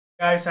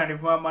Guys, and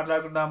ఇప్పుడు మనం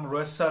మాట్లాడుకుందాం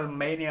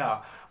Wrestlemania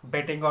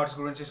బెట్టింగ్ ఆడ్స్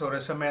గురించి. సో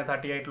Wrestlemania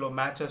 38లో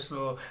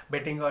మ్యాచెస్లో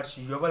బెట్టింగ్ ఆడ్స్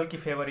ఎవరికి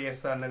ఫేవర్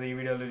చేస్తారు అన్నది ఈ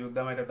వీడియోలో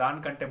చూద్దాం. అయితే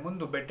దానికంటే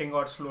ముందు betting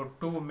ఆడ్స్లో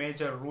 2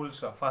 major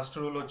rules. First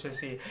rule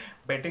వచ్చేసి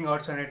బెట్టింగ్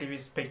ఆడ్స్ అనేటివి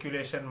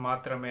స్పెక్యులేషన్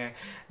మాత్రమే,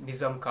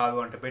 నిజం కాదు.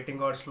 అంటే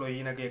బెట్టింగ్ ఆడ్స్లో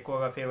ఈయనకి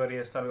ఎక్కువగా ఫేవర్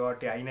చేస్తారు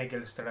కాబట్టి ఆయనే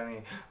గెలుస్తాడని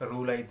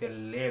రూల్ అయితే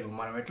లేదు.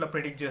 మనం ఎట్లా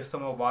ప్రిడిక్ట్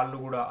చేస్తామో వాళ్ళు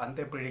కూడా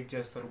అంతే ప్రిడిక్ట్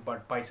చేస్తారు,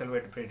 బట్ పైసలు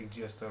పెట్టి ప్రిడిక్ట్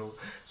చేస్తారు.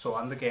 సో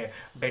అందుకే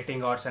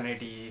బెట్టింగ్ ఆడ్స్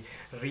అనేటివి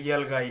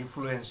రియల్గా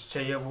ఇన్ఫ్లుయెన్స్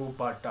చేయవు,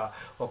 బట్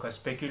ఒక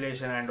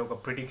స్పెక్యులేషన్ అండ్ ఒక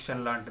ప్రిడిక్షన్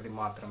లాంటిది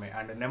మాత్రమే.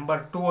 అండ్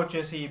నెంబర్ 2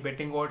 వచ్చేసి ఈ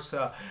బెట్టింగ్ ఆడ్స్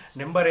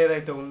నెంబర్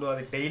ఏదైతే ఉందో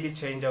అది డైలీ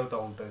చేంజ్ అవుతూ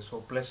ఉంటుంది. సో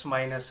ప్లస్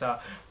మైనస్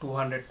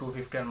 200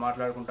 250 అని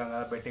మాట్లాడుకుంటాం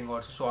కదా బెట్టింగ్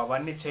ఆడ్స్. సో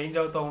అవన్నీ చేంజ్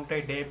అవుతూ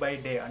ఉంటాయి డే బై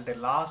డే, అంటే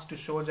లాస్ట్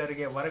షో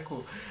జరిగే వరకు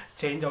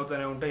చేంజ్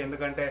అవుతూనే ఉంటాయి.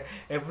 ఎందుకంటే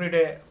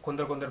ఎవ్రీడే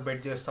కొందరు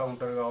బెట్ చేస్తూ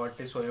ఉంటారు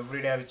కాబట్టి, సో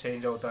ఎవ్రీడే అవి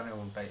చేంజ్ అవుతూనే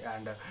ఉంటాయి.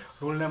 అండ్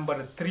రూల్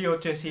నెంబర్ 3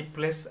 వచ్చేసి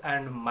ప్లస్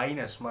అండ్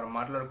మైనస్. మనం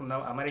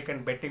మాట్లాడుకుందాం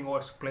American betting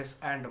odds plus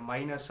and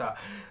minus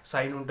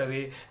sign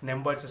ఉంటుంది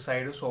numbers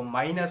side. So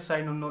minus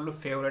sign ఉన్న వాళ్ళు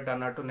ఫేవరెట్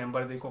అన్నట్టు.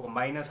 నెంబర్ ఇంకొక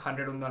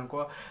 -100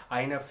 ఉందనుకో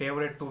ఆయన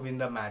favourite to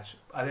win the match.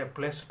 అదే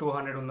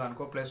 +200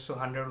 ఉందనుకో,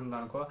 +100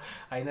 ఉందనుకో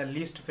ఆయన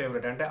లీస్ట్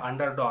ఫేవరెట్, అంటే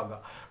under dog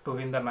to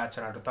win the match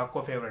అన్నట్టు,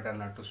 తక్కువ ఫేవరెట్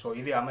అన్నట్టు. సో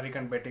ఇది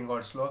American betting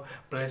ఆడ్స్లో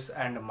plus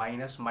and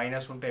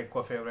minus ఉంటే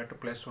ఎక్కువ ఫేవరెట్,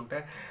 ప్లస్ ఉంటే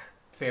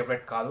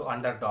ఫేవరెట్ కాదు,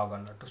 అండర్ డాగ్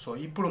అన్నట్టు. సో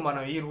ఇప్పుడు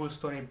మనం ఈ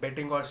రూల్స్తోని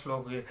బెట్టింగ్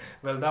ఆడ్స్లోకి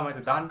వెళ్దాం.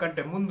 అయితే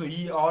దానికంటే ముందు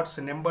ఈ ఆడ్స్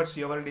నెంబర్స్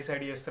ఎవరు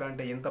డిసైడ్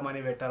చేస్తారంటే ఎంత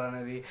మనీ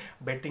పెట్టాలనేది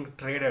బెట్టింగ్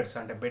ట్రేడర్స్,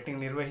 అంటే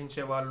బెట్టింగ్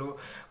నిర్వహించే వాళ్ళు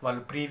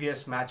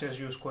ప్రీవియస్ మ్యాచెస్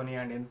చూసుకొని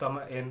అండ్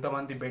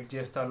ఎంతమంది బెట్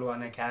చేస్తారు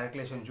అనే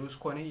క్యాలిక్యులేషన్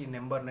చూసుకొని ఈ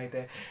నెంబర్ని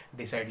అయితే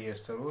డిసైడ్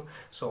చేస్తారు.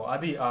 సో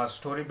అది ఆ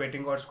స్టోరీ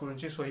బెట్టింగ్ ఆడ్స్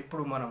గురించి. సో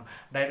ఇప్పుడు మనం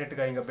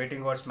డైరెక్ట్గా ఇంకా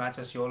బెట్టింగ్ ఆడ్స్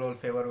మ్యాచెస్ ఎవరో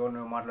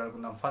ఫేవర్గా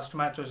మాట్లాడుకుందాం. ఫస్ట్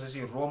మ్యాచ్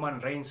వచ్చేసి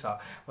Roman Reigns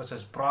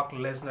versus Brock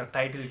Lesnar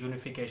title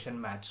unification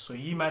match. So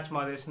ఈ మ్యాచ్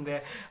మాకు తెలిసిందే,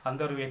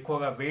 అందరూ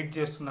ఎక్కువగా వెయిట్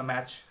చేస్తున్న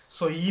మ్యాచ్.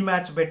 సో ఈ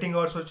మ్యాచ్ బెట్టింగ్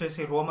ఆడ్స్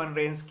వచ్చేసి రోమన్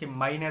రైన్స్కి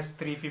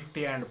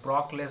 -350 అండ్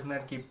బ్రాక్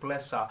లెస్నర్కి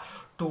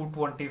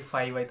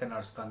 +225 అయితే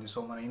నడుస్తుంది. సో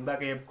మనం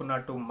ఇందాక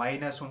చెప్పుకున్నట్టు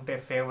మైనస్ ఉంటే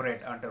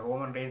ఫేవరెట్, అంటే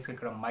రోమన్ రైన్స్కి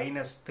ఇక్కడ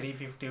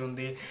 -350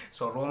 ఉంది.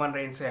 So Roman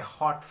Reigns A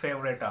hot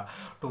favourite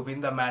to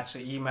win the match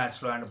ఈ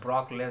మ్యాచ్లో. అండ్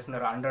బ్రాక్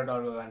లెస్నర్ అండర్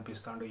డాగ్గా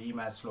కనిపిస్తాడు ఈ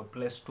మ్యాచ్లో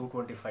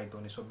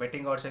 +225తోని. సో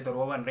బెట్టింగ్ ఆడ్స్ అయితే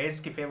రోమన్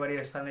రైన్స్కి ఫేవర్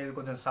చేస్తాను. ఇది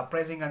కొంచెం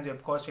సర్ప్రైజింగ్ అని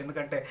చెప్పుకోవచ్చు,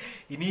 ఎందుకంటే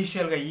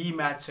ఇనీషియల్గా ఈ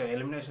మ్యాచ్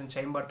ఎలిమినేషన్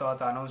చేంబర్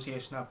తర్వాత అనౌన్స్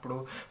చేసినప్పుడు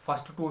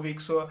first 2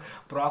 weeks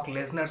Brock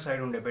Lesnar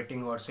side ఉండే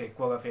బెట్టింగ్ ఆడ్స్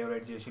ఎక్కువగా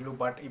ఫేవరేట్ చేసిళ్ళు,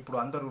 బట్ ఇప్పుడు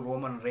అందరూ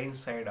రోమన్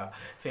రైన్స్ సైడ్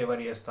ఫేవర్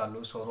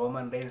చేస్తారు. సో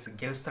రోమన్ రైన్స్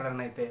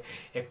గెలుస్తాడని అయితే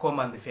ఎక్కువ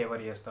మంది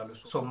ఫేవర్ చేస్తారు.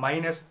 So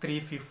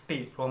 -350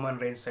 Roman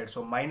Reigns side.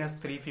 So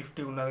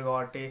 -350 ఉన్నది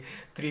కాబట్టి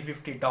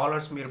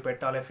 $350 మీరు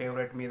పెట్టాలి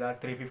ఫేవరెట్ మీద.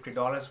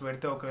 $350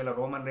 పెడితే ఒకవేళ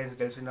రోమన్ రైన్స్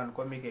గెలిచింది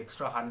అనుకో మీకు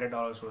ఎక్స్ట్రా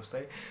 $100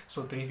 వస్తాయి.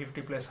 సో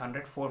 350 +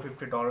 100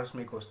 $450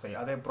 మీకు వస్తాయి.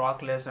 అదే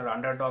బ్రాక్ లెస్నర్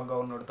అండర్ డాగ్గా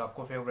ఉన్నాడు,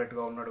 తక్కువ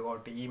ఫేవరెట్గా ఉన్నాడు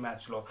కాబట్టి ఈ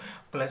మ్యాచ్లో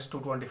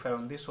 +225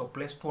 ఉంది. సో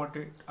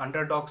 +20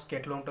 అండర్ డాగ్స్కి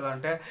ఎట్లా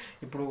ఉంటుందంటే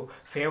ఇప్పుడు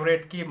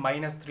ఫేవరెట్కి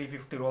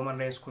 -350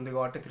 రోమన్ రైన్స్కి ఉంది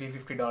కాబట్టి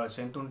 $350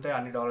 ఎంత ఉంటే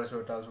అన్ని డాలర్స్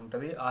పెట్టాల్సి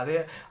ఉంటుంది. అదే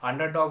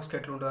అండర్ డాగ్స్కి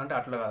ఎట్లా ఉంటుందంటే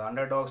అట్లా కాదు.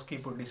 అండర్ డాగ్స్కి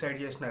ఇప్పుడు డిసైడ్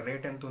చేసిన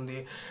రేట్ ఎంత ఉంది,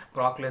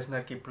 బ్రాక్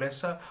లెస్నర్కి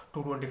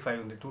 +225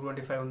 ఉంది.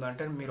 225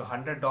 ఉందంటే మీరు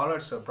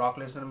 $100 బ్రాక్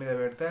లెస్నర్ మీద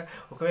పెడితే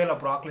ఒకవేళ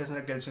బ్రాక్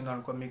లెస్నర్ గెలిచింది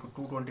అనుకో మీకు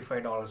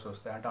 $225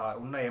 వస్తాయి. అంటే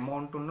ఉన్న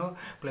అమౌంట్ను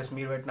ప్లస్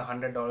మీరు పెట్టిన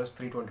 $100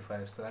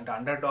 $325 వస్తుంది. అంటే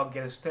అండర్ డాగ్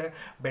గెలిస్తే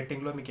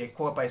బెట్టింగ్లో మీకు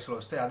ఎక్కువ పైసలు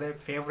వస్తాయి. అదే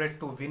ఫేవరెట్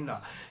టు విన్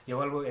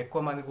ఎవరు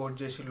ఎక్కువ మంది కోట్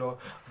చేసిలో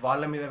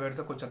వాళ్ళ మీద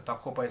పెడితే కొంచెం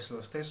తక్కువ పైసలు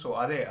వస్తాయి. సో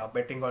అదే ఆ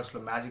బెట్టింగ్ ఆడ్స్లో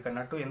మ్యాజిక్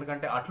అన్నట్టు.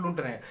 ఎందుకంటే అట్లుంటున్నాయి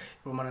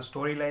ఇప్పుడు మన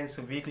story lines,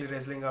 weekly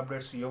wrestling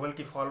updates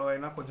ఎవరికి ఫాలో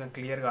అయినా కొంచెం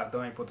క్లియర్గా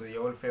అర్థమైపోతుంది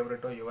ఎవరు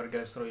ఫేవరెటో, ఎవరు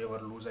గెలుస్తారో,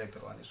 ఎవరు లూజ్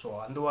అవుతారో అని. సో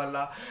అందువల్ల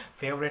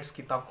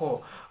ఫేవరెట్స్కి తక్కువ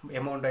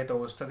అమౌంట్ అయితే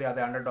వస్తుంది,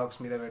 అదే అండర్ డాగ్స్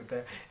మీద పెడితే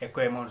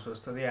ఎక్కువ అమౌంట్స్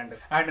వస్తుంది.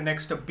 And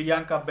next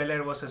Bianca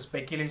బెలెర్ versus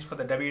Becky Lynch for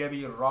the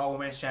WWE రా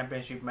ఉమెన్స్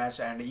ఛాంపియన్షిప్ మ్యాచ్.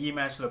 అండ్ ఈ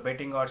మ్యాచ్లో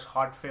betting odds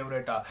hot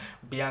favourite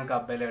Bianca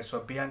బెలెర్. So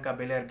Bianca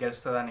బెలెర్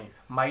గెలుస్తుందని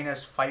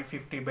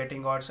 -550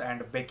 betting odds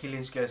and Becky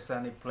Lynch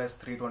గెలుస్తుందని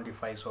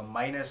 +325. సో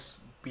మైనస్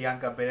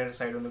బియాంకా బెలెర్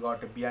సైడ్ ఉంది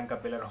కాబట్టి Bianca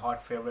బెలెర్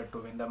hot favourite to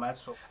win the match.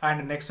 So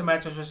and next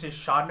match వచ్చేసి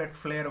Charlotte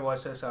flare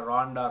versus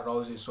రాండా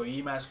రౌజీ. So ఈ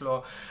మ్యాచ్లో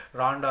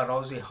రాండా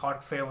రౌజీ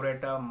hot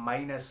favourite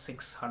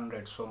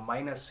 -600. So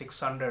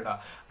 -600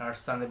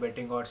 నడుస్తుంది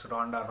betting odds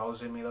రాండా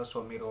రౌజీ మీద.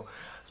 So మీరు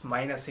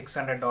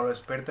 -$600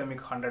 పెడితే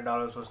మీకు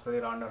 $100 వస్తుంది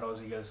రాండా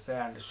రౌజీ గెలిస్తే.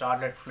 అండ్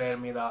షార్లెట్ ఫ్లేర్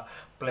మీద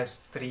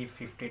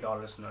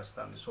 +$350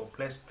 నడుస్తుంది. సో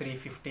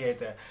 +350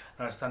 అయితే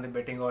నడుస్తుంది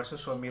బెట్టింగ్ ఆడ్స్.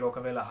 సో మీరు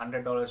ఒకవేళ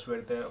 $100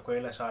 పెడితే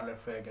ఒకవేళ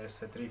షార్లెట్ ఫ్లేర్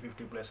గెలిస్తే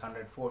 350 +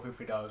 100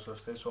 $450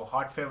 వస్తాయి. సో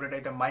హాట్ ఫేవరెట్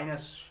అయితే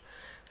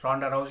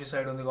రాండా రౌజీ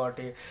సైడ్ ఉంది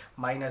కాబట్టి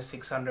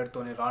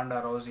 -600తోని రాండా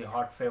రౌజీ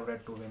hot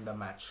favourite to win the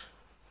match.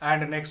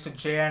 And next,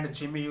 Jay and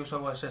Jimmy Uso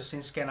versus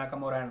Shinsuke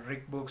Nakamura and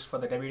Rick Books for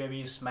the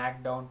WWE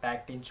SmackDown Tag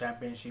Team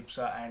Championships.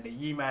 And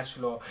ఈ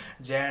మ్యాచ్లో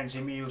జే and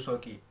Jimmy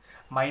యూసోకి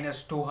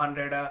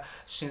 -200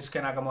 షిన్స్కే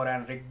నాకమోరా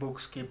and రిక్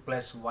బుక్స్కి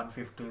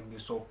 +150 ఉంది.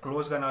 So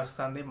క్లోజ్గానే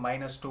వస్తుంది.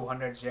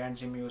 -200 జయాంట్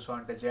Jimmy యూసో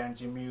అంటే జయాంట్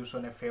Jimmy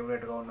యూసోనే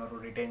ఫేవరెట్గా ఉన్నారు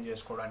retain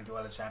చేసుకోవడానికి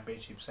వాళ్ళ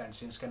championships. And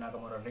షిన్స్కే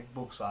నాకమోరా Rick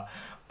books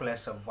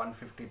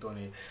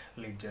 +150తోని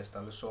lead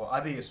చేస్తారు. సో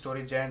అది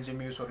స్టోరీ. జయాంట్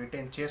జిమ్మీ యూసో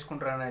రిటైన్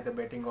చేసుకుంటారని అయితే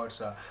బెట్టింగ్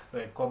ఆడ్స్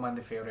ఎక్కువ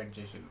మంది ఫేవరెట్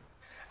చేసి.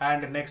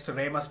 And next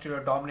ray Mysterio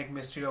Dominic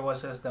Mysterio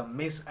versus the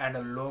miss and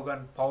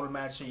Logan Paul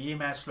match. ఈ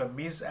మ్యాచ్లో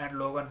మిస్ అండ్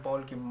లోగన్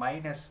పౌల్కి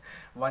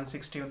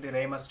 -160 ఉంది.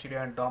 రే మిస్టీరియో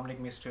అండ్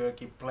డామినిక్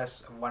మిస్టీరియోకి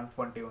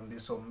 +120 ఉంది.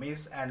 So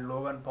miss and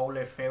Logan Paul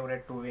A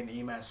favourite to win ఈ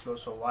మ్యాచ్లో.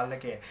 So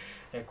వాళ్ళకే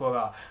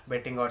ఎక్కువగా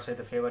బెట్టింగ్ ఆడ్స్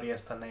అయితే favour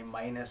చేస్తున్నాయి.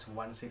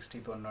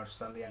 -160తో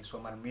నడుస్తుంది. అండ్ సో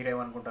మరి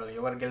మీరేమనుకుంటారు,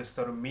 ఎవరు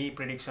గెలుస్తారు? మీ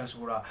ప్రిడిక్షన్స్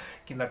కూడా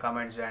కింద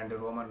కామెంట్ చేయండి.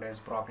 Roman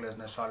Reigns, Brock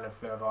Lesnar, Charlotte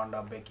flare,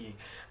 రాండా, Becky,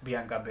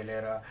 Bianca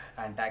బెలేరా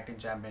and tag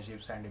team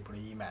championships. And ఇప్పుడు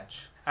ఈ match.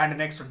 And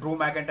next Drew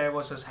McIntyre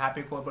versus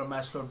happy కోర్బన్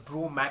మ్యాచ్లో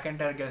Drew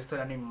McIntyre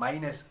గెలుస్తాడని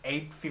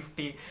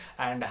 -850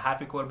 and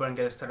happy కోర్బన్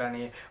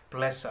గెలుస్తాడని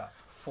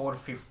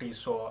 +450.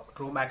 So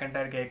Drew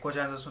మ్యాకెంటైర్కి ఎక్కువ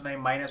ఛాన్సెస్ ఉన్నాయి.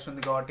 మైనస్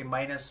ఉంది కాబట్టి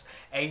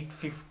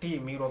 -850.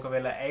 మీరు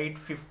ఒకవేళ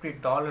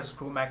 $850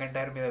 డ్రూ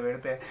మ్యాకెంటైర్ మీద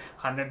పెడితే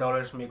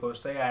 $100 మీకు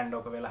వస్తాయి. అండ్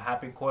ఒకవేళ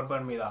హ్యాపీ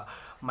కోర్బన్ మీద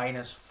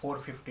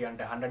 -450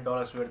 అంటే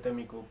 $100 పెడితే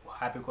మీకు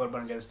హ్యాపీ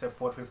కోర్బన్ గెలిస్తే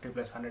 450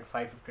 + 100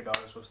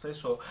 $550 వస్తాయి.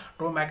 సో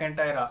డ్రూ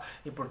మ్యాకెంటైర్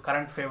ఇప్పుడు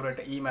కరెంట్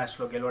ఫేవరెట్ ఈ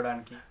మ్యాచ్లో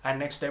గెలవడానికి. And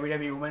next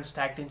WWE women's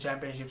tag team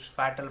championships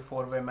fatal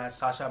 4-way match.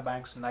 Sasha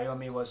banks,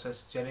 Naomi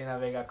versus జెలినా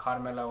Vega,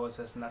 కార్మెలా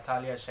versus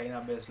Natalia,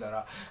 షైనా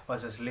బేస్లరా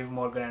versus live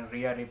Morgan and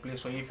Riya రిప్లీ.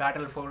 So ఈ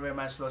ఫ్యాటల్ 4-way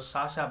మ్యాచ్లో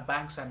సాషా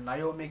బ్యాంక్స్ అండ్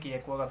నయోమికి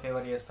ఎక్కువగా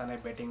favour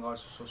చేస్తున్నాయి betting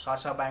odds. So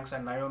Sasha banks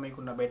and నయోమికి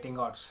ఉన్న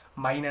betting odds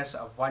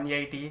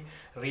 -180.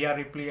 Riya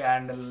రిప్లీ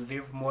and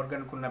live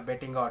Morgan కున్న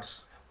betting odds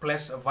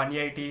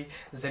 +180.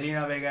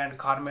 జెలినా Vega and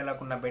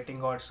కార్మెలాకున్న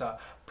betting odds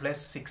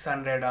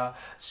 +600.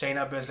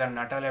 షైనా బేస్లర్ and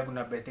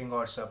నటాలియాకున్న betting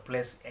odds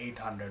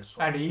 +800.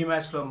 And ఈ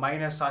మ్యాచ్లో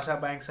Sasha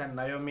banks and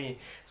Naomi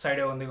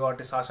సైడే ఉంది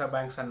కాబట్టి Sasha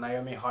banks and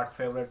Naomi hot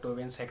favourite to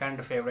win.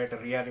 Second favourite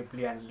Riya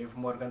రిప్లీ and live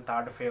Morgan.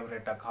 Third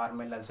favourite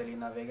కార్మెలా,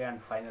 జెలినా Vega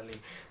and finally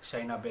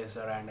షైనా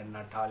బేస్లర్ and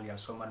Natalia.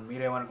 So మరి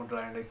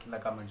మీరేమనుకుంటారండి కింద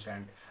comment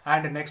చేయండి.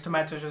 And next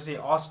match వచ్చేసి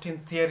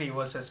Austin theory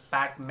versus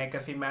Pat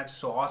McAfee match.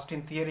 So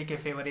Austin థియరీకి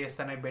favour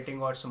చేస్తానే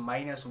betting odds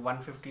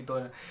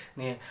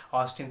 -150తోనే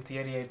Austin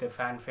theory అయితే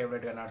fan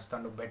ఫేవరెట్గా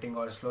నడుస్తాడు betting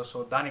ఆడ్స్లో. So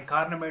దానికి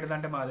కారణం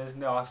ఏంటంటే మనకు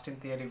తెలిసిందే Austin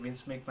theory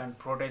wins McMahon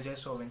ప్రోటేజే.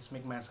 So wins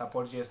McMahon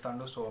support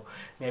చేస్తాడు. సో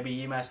మేబీ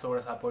ఈ మ్యాచ్లో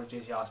కూడా సపోర్ట్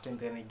చేసి ఆస్టిన్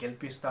థియరీని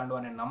గెలిపిస్తాడు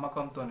అనే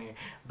నమ్మకంతో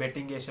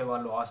బెట్టింగ్ చేసే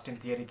వాళ్ళు ఆస్టిన్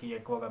థియరీకి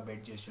ఎక్కువగా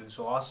బెట్ చేసారు.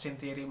 So Austin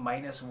theory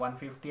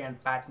 -150 and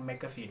Pat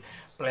McAfee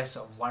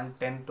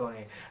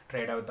 +110తోనే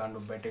trade అవుతాడు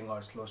బెట్టింగ్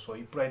ఆడ్స్లో. సో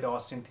ఇప్పుడైతే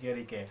ఆస్టిన్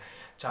థియరీకే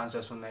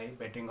ఛాన్సెస్ ఉన్నాయి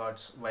బెట్టింగ్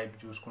ఆడ్స్ వైపు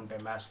చూసుకుంటే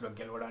మ్యాచ్లో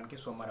గెలవడానికి.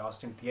 సో మరి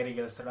ఆస్టిన్ థియరీ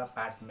గెలుస్తాడా,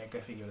 ప్యాట్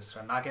మెకఫీ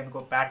గెలుస్తాడా? నాకెందుకో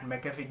ప్యాట్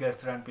మెకఫీ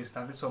గెలుస్తాడా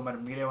అనిపిస్తుంది. సో మరి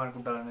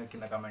మీరేమనుకుంటారు అనేది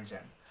కింద కామెంట్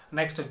చేయండి.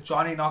 నెక్స్ట్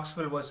జానీ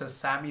నాక్స్విల్ వర్సెస్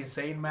సామీ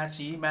జైన్ మ్యాచ్.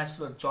 ఈ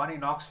మ్యాచ్లో జానీ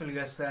నాక్స్విల్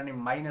గెలుస్తాడని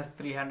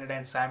 -300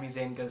 అండ్ సామీ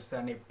Jain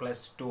గెలుస్తాడని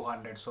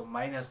 +200. So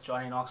minus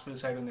Johnny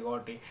నాక్స్విల్ side ఉంది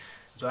కాబట్టి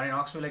జానీ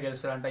నాక్స్విల్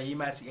గెలుస్తారంట. ఈ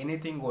మ్యాచ్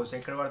ఎనీథింగ్ గోస్,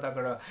 ఎక్కడ పడితే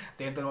అక్కడ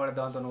దేంతో పడితే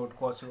దాంతో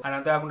ఓటుకోవచ్చు. అండ్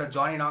అంతేకాకుండా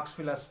జానీ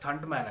నాక్స్విల్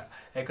స్టంట్ మ్యాన్,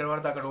 ఎక్కడ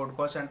పడితే అక్కడ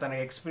ఓటుకోవచ్చు. అండ్ తన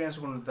ఎక్స్పీరియన్స్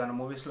కూడా ఉంది, తన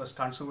మూవీస్లో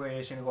స్టంట్స్ కూడా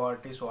చేసింది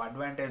కాబట్టి. సో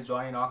అడ్వాంటేజ్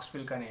జానీ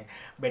నాక్స్విల్ కానీ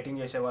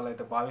బెట్టింగ్ చేసే వాళ్ళు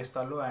అయితే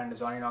భావిస్తారు. అండ్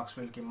జానీ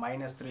నాక్స్విల్కి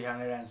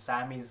 -300 అండ్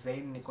సామీ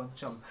జైన్ని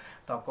కొంచెం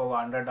తక్కువ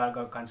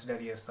 $100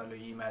 కన్సిడర్ చేస్తారు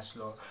ఈ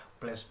మ్యాచ్లో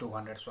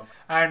 +200. So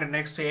and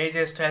next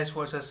ఏజే styles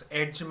versus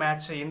edge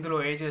match. ఇందులో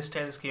ఏజే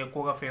స్టైల్స్కి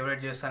ఎక్కువగా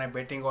ఫేవరెట్ చేస్తానే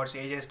బెట్టింగ్ ఆడ్స్.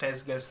 ఏజే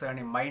స్టైల్స్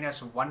గెలుస్తారని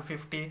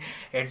 -150,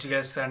 ఎడ్జ్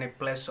గెలుస్తారని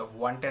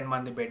 +110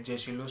 మంది బెట్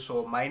చేసిళ్ళు. సో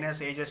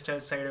ఏజే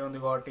స్టైల్స్ సైడ్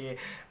ఉంది కాబట్టి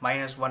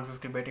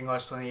 -150 బెట్టింగ్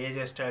ఆడ్స్తో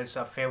ఏజే స్టైల్స్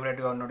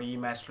ఫేవరెట్గా ఉన్నాడు ఈ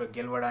మ్యాచ్లో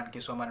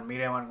గెలవడానికి. సో మరి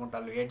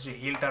మీరేమనుకుంటారు? ఎడ్జ్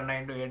హీల్ టర్న్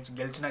అయ్యిండు, ఎడ్జ్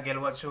గెలిచినా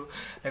గెలవచ్చు,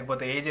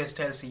 లేకపోతే ఏజే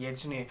స్టైల్స్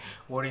ఎడ్జ్ని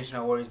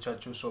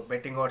ఓడించవచ్చు. సో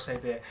బెట్టింగ్ ఆడ్స్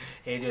అయితే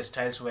ఏజే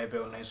స్టైల్స్ వైపే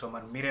ఉన్నాయి. సో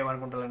మరి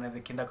మీరేమనుకుంటారు అనేది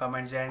కింద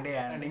కామెంట్ చేయండి.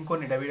 అండ్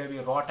ఇంకొన్ని WWE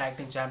రా ట్యాగ్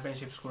టీమ్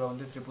ఛాంపియన్షిప్స్ కూడా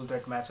ఉంది. Triple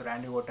threat match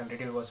రాండీ Orton,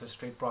 riddle versus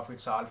street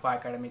profits, alpha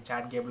academy,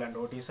 chat gable and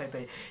ఓటీస్. అయితే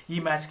ఈ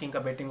మ్యాచ్కి ఇంకా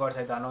బెట్టింగ్ ఆడ్స్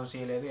అయితే అనౌన్స్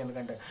చేయలేదు,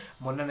 ఎందుకంటే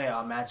మొన్ననే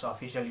ఆ మ్యాచ్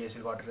అఫీషియల్ చేసి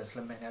కాబట్టి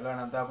రెస్లమేనియాలో.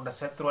 అండ్ అంతేకాకుండా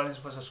Seth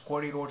Rollins versus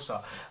Cody roads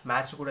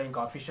match కూడా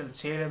ఇంకా అఫీషియల్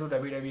చేయలేదు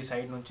WWE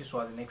సైడ్ నుంచి. సో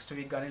అది నెక్స్ట్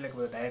వీక్ కానీ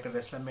లేకపోతే డైరెక్ట్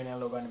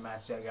రెస్లమేనియాలో కానీ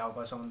మ్యాచ్ జరిగే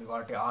అవకాశం ఉంది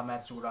కాబట్టి ఆ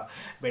మ్యాచ్ కూడా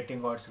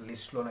బెట్టింగ్ ఆడ్స్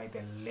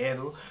లిస్ట్లోనైతే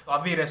లేదు.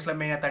 అవి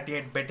రెస్లమేనియా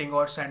 38 betting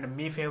odds. And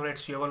me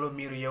favourites ఎవరు,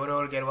 మీరు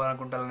ఎవరెవరు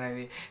గెలవాలనుకుంటారు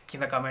అనేది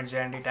కింద కామెంట్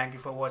చేయండి. Thank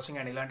you for watching.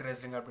 And ఇలాంటి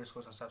రెస్లింగ్ అప్డేట్స్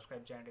కోసం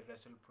సబ్స్క్రైబ్ చేయండి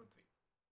రెస్ల్ పృథ్వీ.